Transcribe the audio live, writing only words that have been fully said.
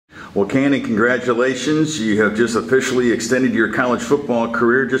Well, Canden, congratulations. You have just officially extended your college football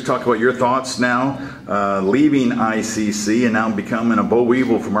career. Just talk about your thoughts now, leaving ICC and now becoming a boll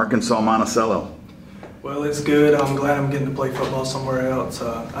weevil from Arkansas Monticello. Well, it's good. I'm glad I'm getting to play football somewhere else.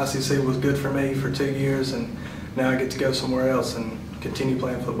 ICC was good for me for 2 years, and now I get to go somewhere else and continue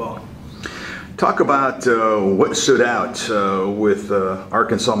playing football. Talk about what stood out with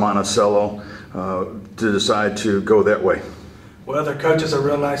Arkansas Monticello to decide to go that way. Well, their coaches are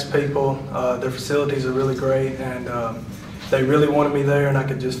real nice people. Their facilities are really great, and they really wanted me there, and I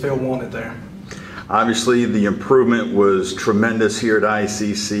could just feel wanted there. Obviously, the improvement was tremendous here at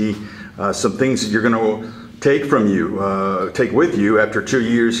ICC. Some things that you're going to take with you after 2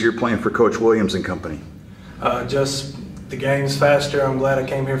 years here playing for Coach Williams and company. Just the game's faster. I'm glad I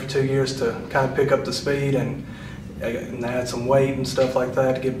came here for 2 years to kind of pick up the speed and add some weight and stuff like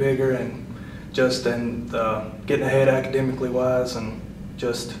that to get bigger, and just getting ahead academically wise and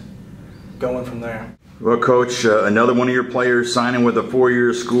just going from there. Well, Coach, another one of your players signing with a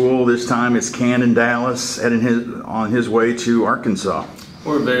 4-year school. This time it's Canden Dallas heading on his way to Arkansas.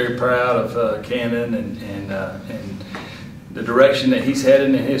 We're very proud of Canden and the direction that he's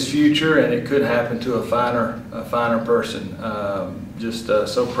heading in his future, and it could happen to a finer person. Just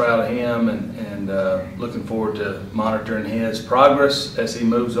so proud of him, and looking forward to monitoring his progress as he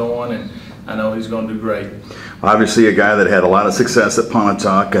moves on, and I know he's going to do great. Obviously a guy that had a lot of success at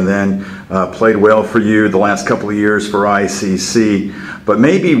Pontotoc and then played well for you the last couple of years for ICC. But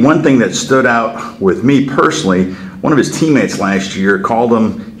maybe one thing that stood out with me personally, one of his teammates last year called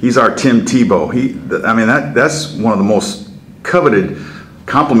him, he's our Tim Tebow. That's one of the most coveted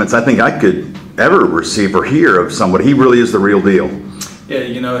compliments I think I could ever receive or hear of somebody. He really is the real deal. Yeah,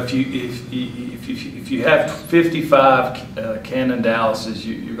 you know, if you have 55 Canden Dallases,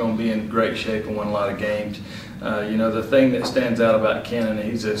 you're going to be in great shape and win a lot of games. You know, the thing that stands out about Canden,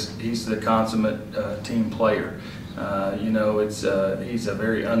 he's the consummate team player. You know, he's a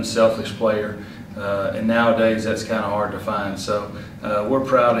very unselfish player, and nowadays that's kind of hard to find. So we're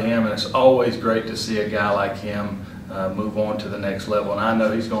proud of him, and it's always great to see a guy like him move on to the next level. And I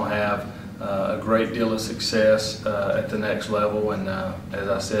know he's going to have a great deal of success at the next level, and as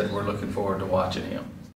I said, we're looking forward to watching him.